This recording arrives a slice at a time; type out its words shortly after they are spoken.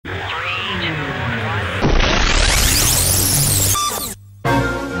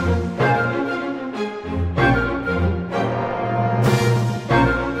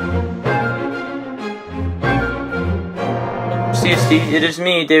community, it is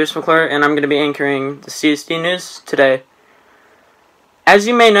me, Davis McClure, and I'm going to be anchoring the CSD News today. As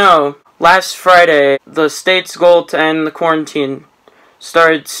you may know, last Friday, the state's goal to end the quarantine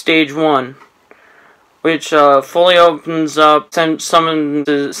started Stage 1, which fully opens up some of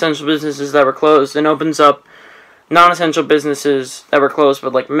the essential businesses that were closed and opens up non-essential businesses that were closed,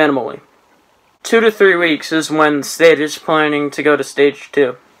 but like minimally. 2 to 3 weeks is when the state is planning to go to Stage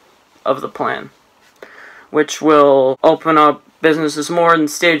 2 of the plan, which will open up businesses more, and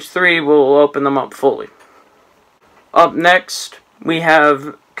Stage 3 will open them up fully. Up next, we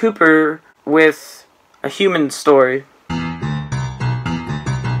have Cooper with a human story.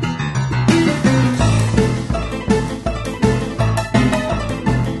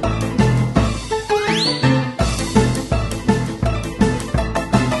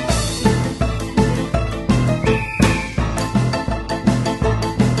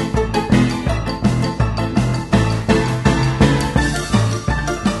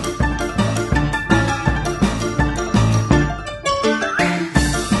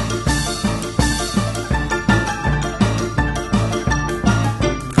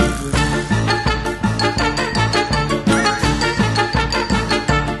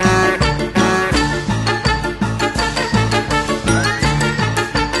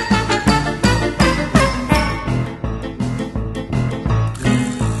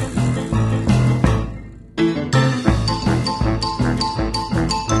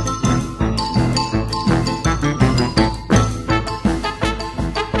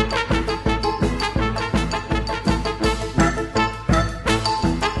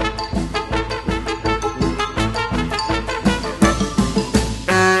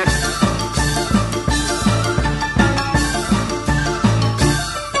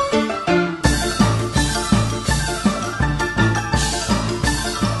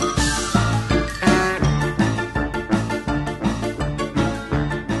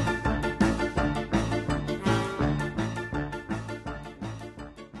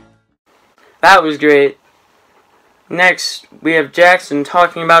 That was great. Next, we have Jackson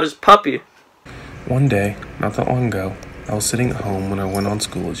talking about his puppy. One day, not that long ago, I was sitting at home when I went on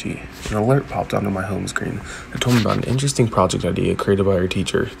Schoology. An alert popped onto my home screen that told me about an interesting project idea created by our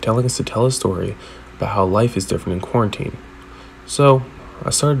teacher, telling us to tell a story about how life is different in quarantine. So,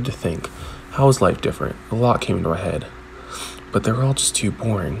 I started to think, how is life different? A lot came into my head. But they were all just too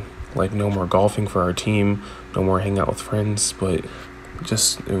boring. Like no more golfing for our team, no more hanging out with friends, but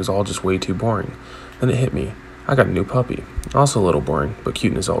it was all just way too boring. Then it hit me. I got a new puppy. Also a little boring, but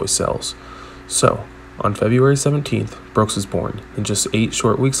cuteness always sells. So, on February 17th, Brooks was born. And just 8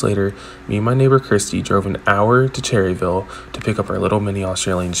 short weeks later, me and my neighbor Christy drove an hour to Cherryville to pick up our little mini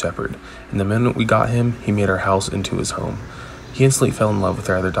Australian Shepherd. And the minute we got him, he made our house into his home. He instantly fell in love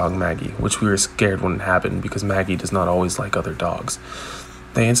with our other dog Maggie, which we were scared wouldn't happen because Maggie does not always like other dogs.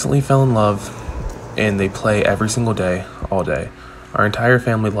 They instantly fell in love, and they play every single day, all day. Our entire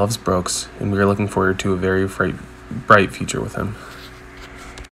family loves Brooks, and we are looking forward to a very bright future with him.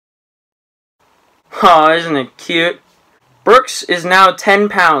 Aw, isn't it cute? Brooks is now 10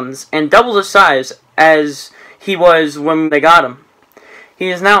 pounds and double the size as he was when they got him. He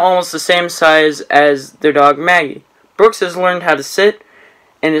is now almost the same size as their dog Maggie. Brooks has learned how to sit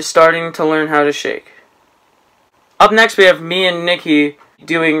and is starting to learn how to shake. Up next, we have me and Nikki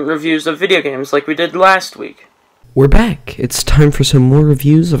doing reviews of video games like we did last week. We're back. It's time for some more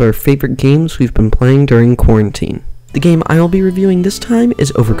reviews of our favorite games we've been playing during quarantine. The game I will be reviewing this time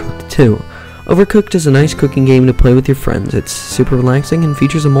is Overcooked 2. Overcooked is a nice cooking game to play with your friends. It's super relaxing and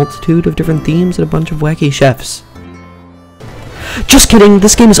features a multitude of different themes and a bunch of wacky chefs. Just kidding,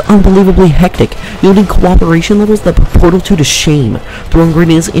 this game is unbelievably hectic. You'll need cooperation levels that put Portal 2 to shame. Throw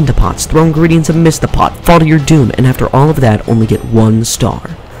ingredients into pots, throw ingredients and miss the pot, fall to your doom, and after all of that, only get 1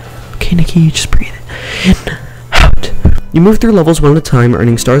 star. Okay, Nikki, just breathe in. Out. You move through levels one at a time,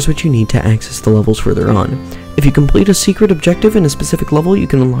 earning stars which you need to access the levels further on. If you complete a secret objective in a specific level, you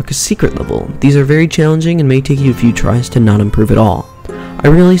can unlock a secret level. These are very challenging and may take you a few tries to not improve at all. I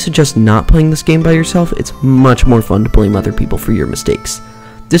really suggest not playing this game by yourself. It's much more fun to blame other people for your mistakes.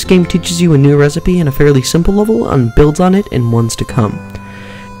 This game teaches you a new recipe in a fairly simple level and builds on it in ones to come.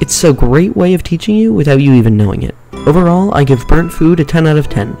 It's a great way of teaching you without you even knowing it. Overall, I give Burnt Food a 10 out of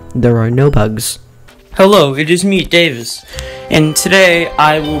 10. There are no bugs. Hello, it is me, Davis, and today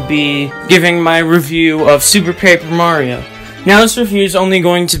I will be giving my review of Super Paper Mario. Now this review is only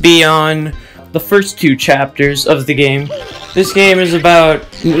going to be on the first 2 chapters of the game. This game is about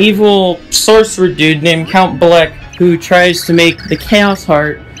an evil sorcerer dude named Count Bleck who tries to make the Chaos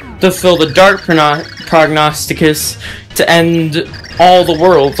Heart to fill the Dark Prognosticus to end all the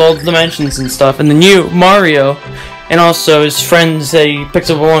worlds, all the dimensions and stuff, and the new Mario And also his friends that he picks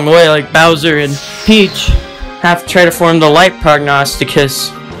up along the way, like Bowser and Peach, have to try to form the light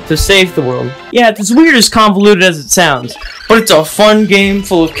prognosticus to save the world. Yeah, it's as weird as convoluted as it sounds, but it's a fun game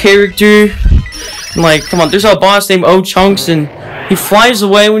full of character. Like, come on, there's a boss named O-Chunks, and he flies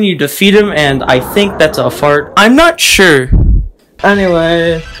away when you defeat him, and I think that's a fart. I'm not sure.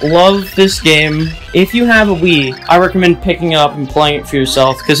 Anyway, love this game. If you have a Wii, I recommend picking it up and playing it for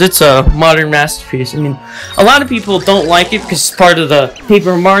yourself, because it's a modern masterpiece. I mean, a lot of people don't like it because it's part of the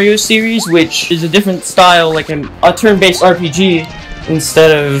Paper Mario series, which is a different style, like a turn-based RPG,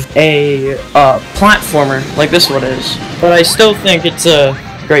 instead of a platformer, like this one is. But I still think it's a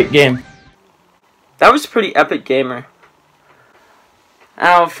great game. That was pretty epic, gamer.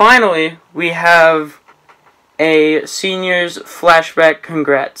 Now, finally, we have a seniors flashback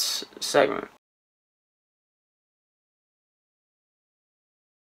congrats segment.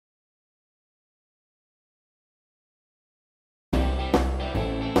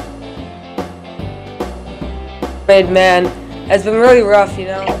 Man, it's been really rough, you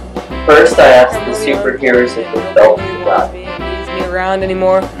know. First, I asked the superheroes if they felt that. Needs me around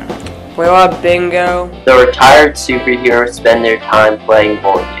anymore. Play a lot of bingo. The retired superheroes spend their time playing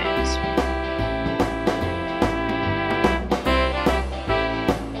board games.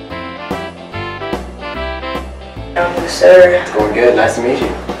 Hello, sir. It's going good. Nice to meet you.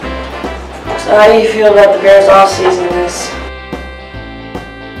 So how do you feel about the Bears off-season this?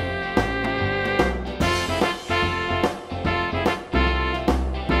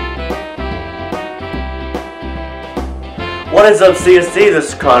 What is up, CSD? This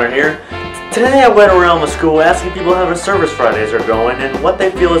is Connor here. Today I went around the school asking people how their service Fridays are going and what they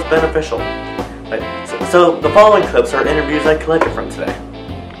feel is beneficial. So the following clips are interviews I collected from today.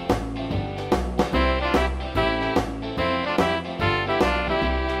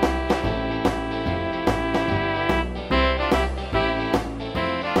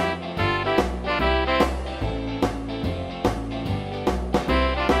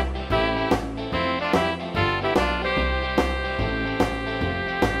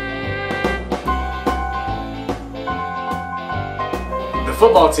 The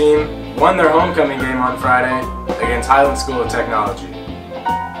football team won their homecoming game on Friday against Highland School of Technology.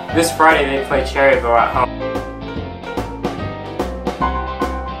 This Friday they play Cherryville at home.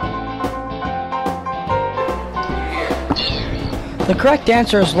 The correct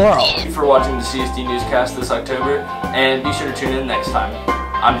answer is Laurel. Thank you for watching the CSD Newscast this October, and be sure to tune in next time.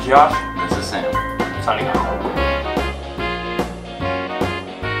 I'm Josh. This is Sam. Signing off.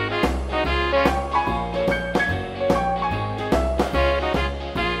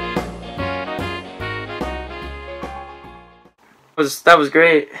 That was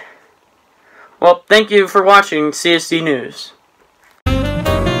great. Well, thank you for watching CSD News.